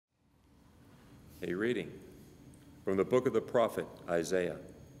A reading from the book of the prophet Isaiah.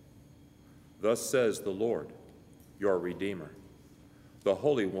 Thus says the Lord, your Redeemer, the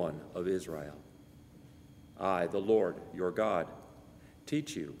Holy One of Israel. I, the Lord, your God,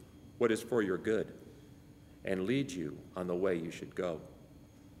 teach you what is for your good, and lead you on the way you should go.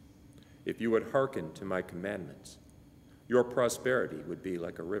 If you would hearken to my commandments, your prosperity would be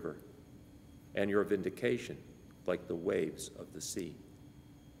like a river, and your vindication like the waves of the sea.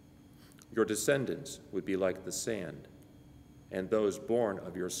 Your descendants would be like the sand, and those born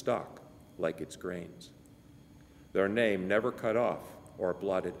of your stock like its grains. Their name never cut off or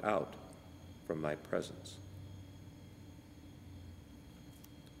blotted out from my presence.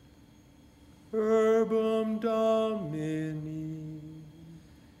 Verbum Domini.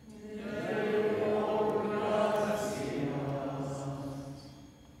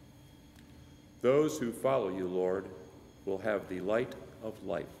 Those who follow you, Lord, will have the light of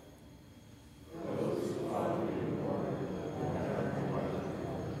life.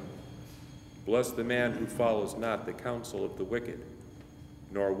 Bless the man who follows not the counsel of the wicked,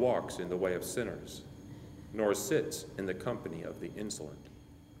 nor walks in the way of sinners, nor sits in the company of the insolent,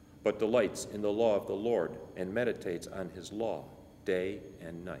 but delights in the law of the Lord and meditates on his law day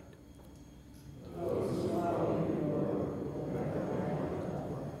and night.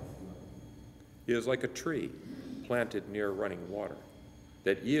 He is like a tree planted near running water,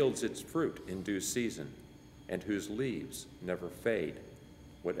 that yields its fruit in due season, and whose leaves never fade.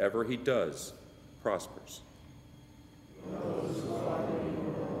 Whatever he does prospers.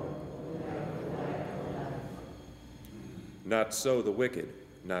 Not so the wicked,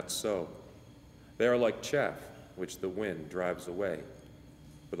 not so. They are like chaff which the wind drives away.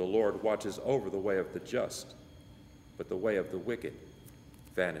 For the Lord watches over the way of the just, but the way of the wicked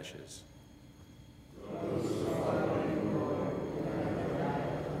vanishes.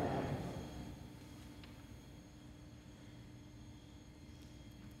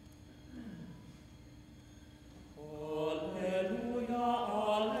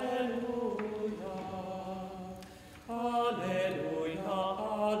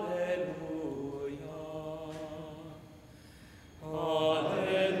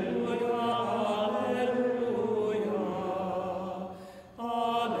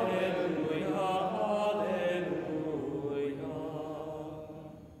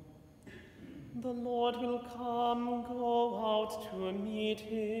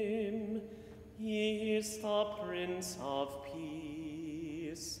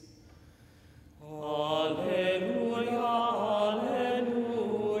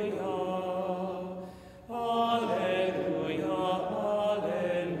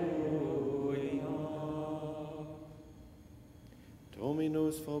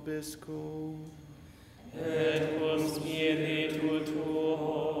 Dominus vobiscum. Et cum spiritu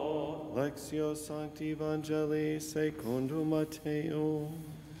tuo. Lectio Sancti Evangelii secundum Mateo.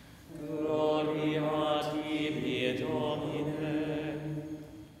 Gloria tibi, Domine.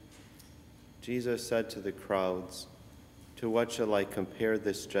 Jesus said to the crowds, "To what shall I compare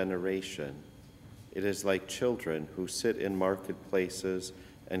this generation? It is like children who sit in marketplaces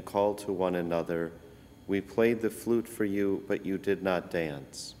and call to one another, 'We played the flute for you, but you did not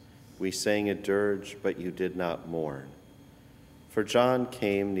dance. We sang a dirge, but you did not mourn.' For John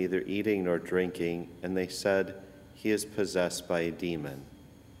came neither eating nor drinking, and they said, 'He is possessed by a demon.'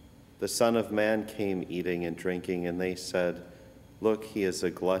 The Son of Man came eating and drinking, and they said, 'Look, he is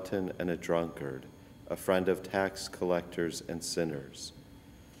a glutton and a drunkard, a friend of tax collectors and sinners.'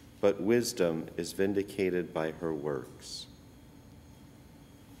 But wisdom is vindicated by her works."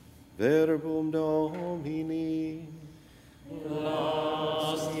 Verbum Domini.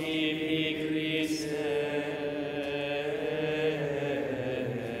 Laus tibi, Christe.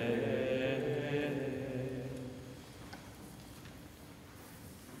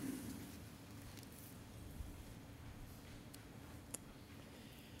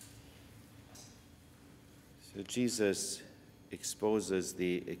 So Jesus exposes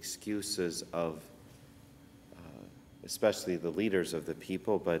the excuses of especially the leaders of the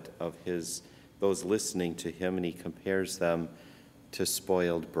people, but of those listening to him, and he compares them to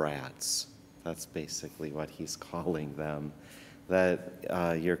spoiled brats. That's basically what he's calling them,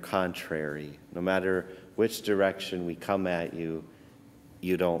 that you're contrary. No matter which direction we come at you,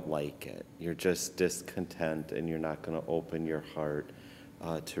 you don't like it. You're just discontent, and you're not going to open your heart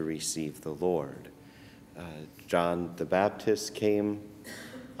to receive the Lord. John the Baptist came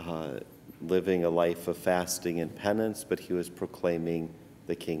living a life of fasting and penance, but he was proclaiming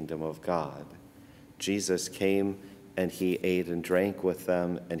the kingdom of God. Jesus came and he ate and drank with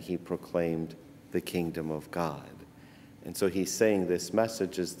them, and he proclaimed the kingdom of God. And so he's saying this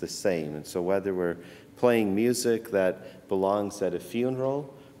message is the same. And so whether we're playing music that belongs at a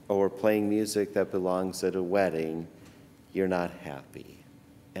funeral or we're playing music that belongs at a wedding, you're not happy.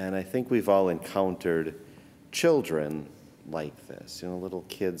 And I think we've all encountered children like this. Little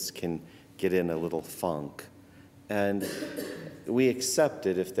kids can get in a little funk. And we accept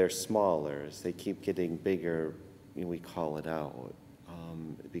it if they're smaller. As they keep getting bigger, we call it out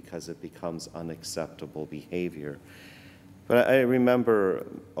because it becomes unacceptable behavior. But I remember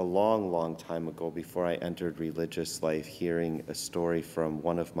a long, long time ago, before I entered religious life, hearing a story from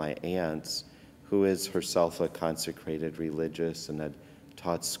one of my aunts, who is herself a consecrated religious and had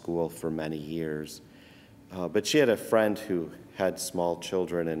taught school for many years. But she had a friend who had small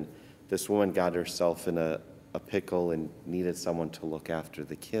children, and this woman got herself in a pickle and needed someone to look after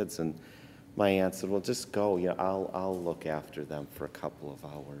the kids. And my aunt said, well, just go. I'll look after them for a couple of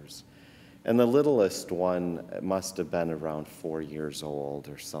hours. And the littlest one must have been around 4 years old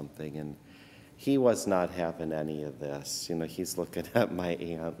or something. And he was not having any of this. He's looking at my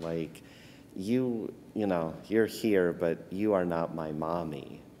aunt like, you're here, but you are not my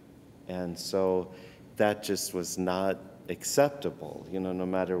mommy. And so that just was not acceptable. No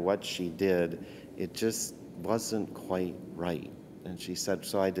matter what she did, it just wasn't quite right. And she said,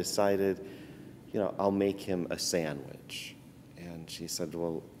 so I decided, I'll make him a sandwich. And she said,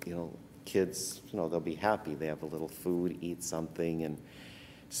 well, kids, they'll be happy. They have a little food, eat something. And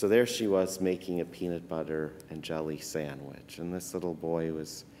so there she was making a peanut butter and jelly sandwich. And this little boy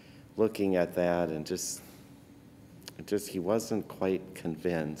was looking at that and just he wasn't quite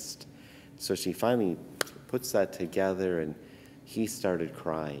convinced. So she finally puts that together and he started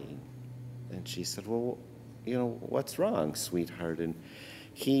crying. And she said, well, what's wrong, sweetheart? And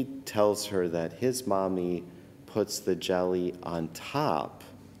he tells her that his mommy puts the jelly on top,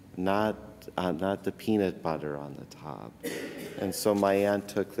 not the peanut butter on the top. And so my aunt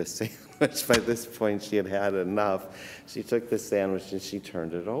took the sandwich. By this point, she had had enough. She took the sandwich and she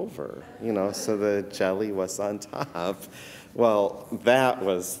turned it over, so the jelly was on top. Well, that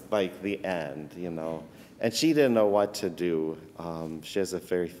was like the end, And she didn't know what to do. She has a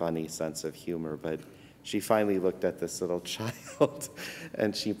very funny sense of humor, but she finally looked at this little child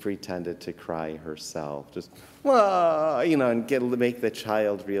and she pretended to cry herself, just, and make the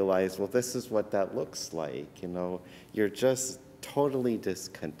child realize, well, this is what that looks like, You're just totally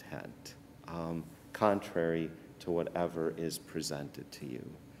discontent, contrary to whatever is presented to you.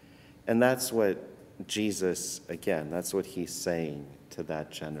 And that's what Jesus, again, that's what he's saying to that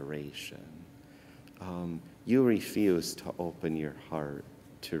generation. You refuse to open your heart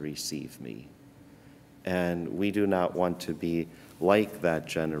to receive me. And we do not want to be like that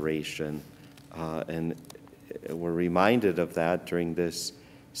generation. And we're reminded of that during this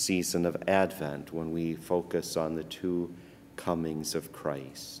season of Advent when we focus on the two comings of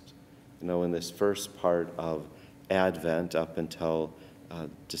Christ. In this first part of Advent up until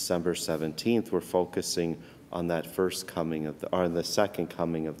December 17th, we're focusing on that first coming or the second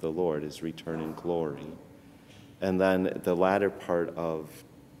coming of the Lord, his return in glory. And then the latter part of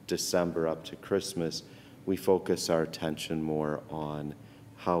December up to Christmas, we focus our attention more on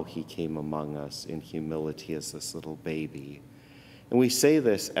how he came among us in humility as this little baby. And we say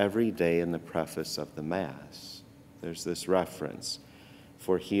this every day in the preface of the Mass. There's this reference,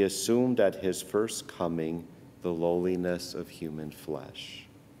 for he assumed at his first coming the lowliness of human flesh.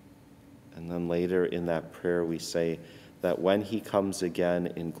 And then later in that prayer we say that when he comes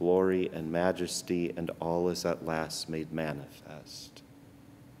again in glory and majesty and all is at last made manifest.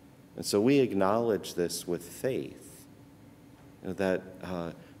 And so we acknowledge this with faith, that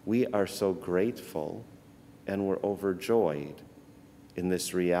we are so grateful and we're overjoyed in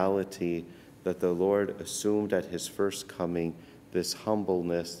this reality that the Lord assumed at his first coming this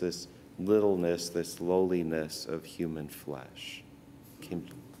humbleness, this littleness, this lowliness of human flesh.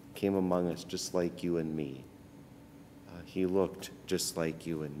 Came among us just like you and me. He looked just like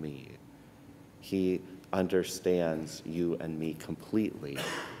you and me. He understands you and me completely,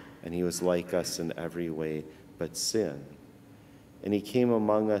 and he was like us in every way but sin. And he came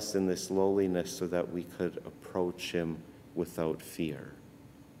among us in this lowliness so that we could approach him without fear.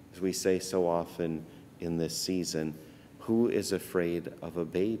 As we say so often in this season, who is afraid of a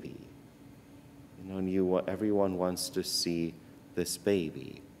baby? Everyone wants to see this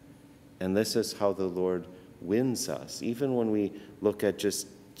baby. And this is how the Lord wins us. Even when we look at just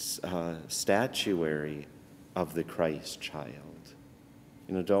statuary of the Christ child.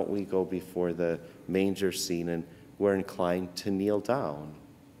 Don't we go before the manger scene and we're inclined to kneel down?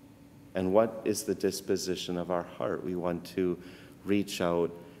 And what is the disposition of our heart? We want to reach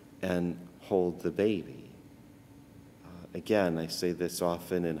out and hold the baby. Again, I say this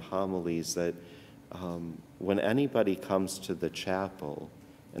often in homilies, that when anybody comes to the chapel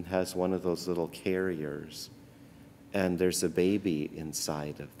and has one of those little carriers and there's a baby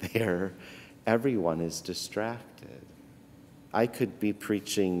inside of there, everyone is distracted. I could be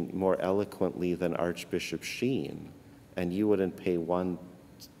preaching more eloquently than Archbishop Sheen, and you wouldn't pay one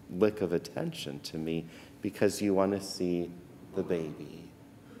lick of attention to me because you want to see the baby.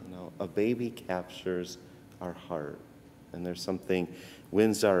 You know, a baby captures our heart, and there's something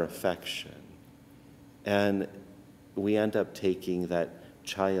wins our affection. And we end up taking that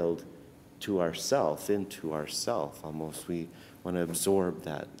child to ourself, into ourself almost. We want to absorb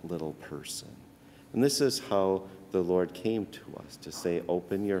that little person. And this is how the Lord came to us, to say,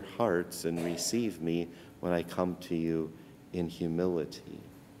 open your hearts and receive me when I come to you in humility.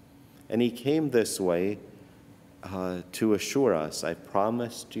 And he came this way to assure us, I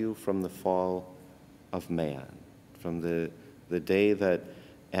promised you from the fall of man, from the day that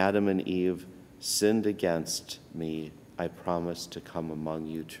Adam and Eve sinned against me, I promised to come among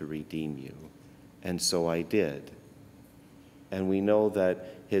you to redeem you. And so I did. And we know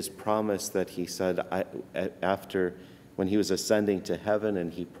that his promise that he said after, when he was ascending to heaven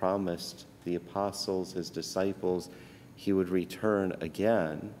and he promised the apostles, his disciples, he would return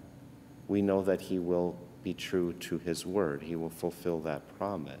again, we know that he will be true to his word. He will fulfill that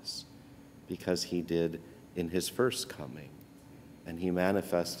promise because he did in his first coming. And he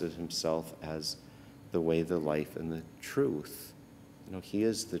manifested himself as the way, the life, and the truth. You know, he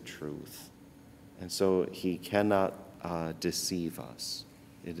is the truth. And so he cannot deceive us.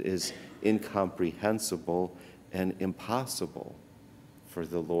 It is incomprehensible and impossible for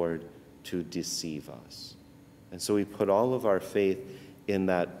the Lord to deceive us. And so we put all of our faith in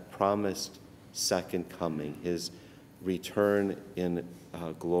that promised second coming, his return in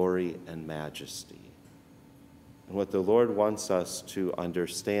glory and majesty. And what the Lord wants us to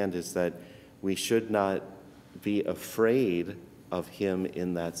understand is that we should not be afraid of him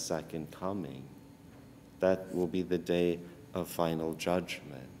in that second coming. That will be the day of final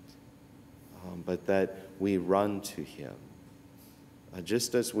judgment. But that we run to him.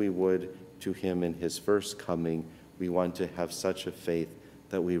 Just as we would to him in his first coming, we want to have such a faith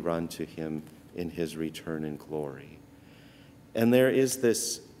that we run to him in his return in glory. And there is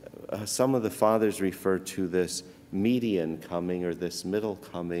this, some of the fathers refer to this median coming or this middle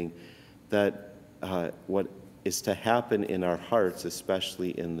coming, that what is to happen in our hearts,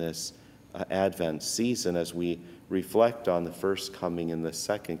 especially in this Advent season as we reflect on the first coming and the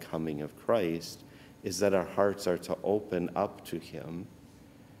second coming of Christ, is that our hearts are to open up to him,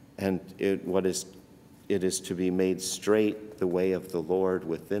 and it is to be made straight the way of the Lord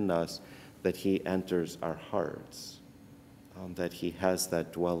within us, that he enters our hearts, that he has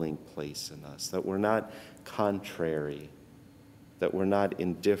that dwelling place in us, that we're not contrary, that we're not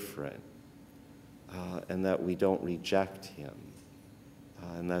indifferent, and that we don't reject him.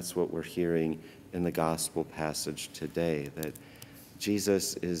 And that's what we're hearing in the gospel passage today, that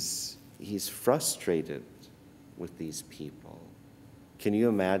Jesus he's frustrated with these people. Can you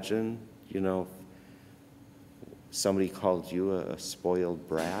imagine, somebody called you a spoiled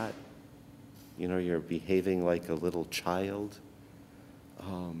brat? You're behaving like a little child.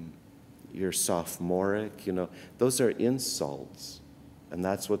 You're sophomoric, those are insults. And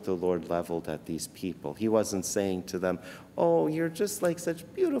that's what the Lord leveled at these people. He wasn't saying to them, oh, you're just like such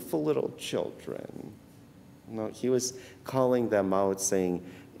beautiful little children. No, he was calling them out, saying,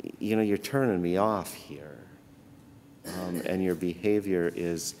 you're turning me off here. And your behavior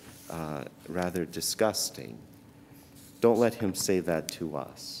is rather disgusting. Don't let him say that to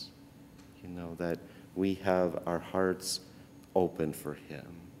us. That we have our hearts open for him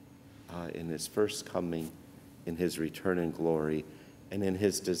in his first coming, in his return in glory, and in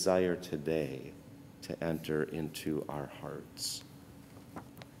his desire today to enter into our hearts.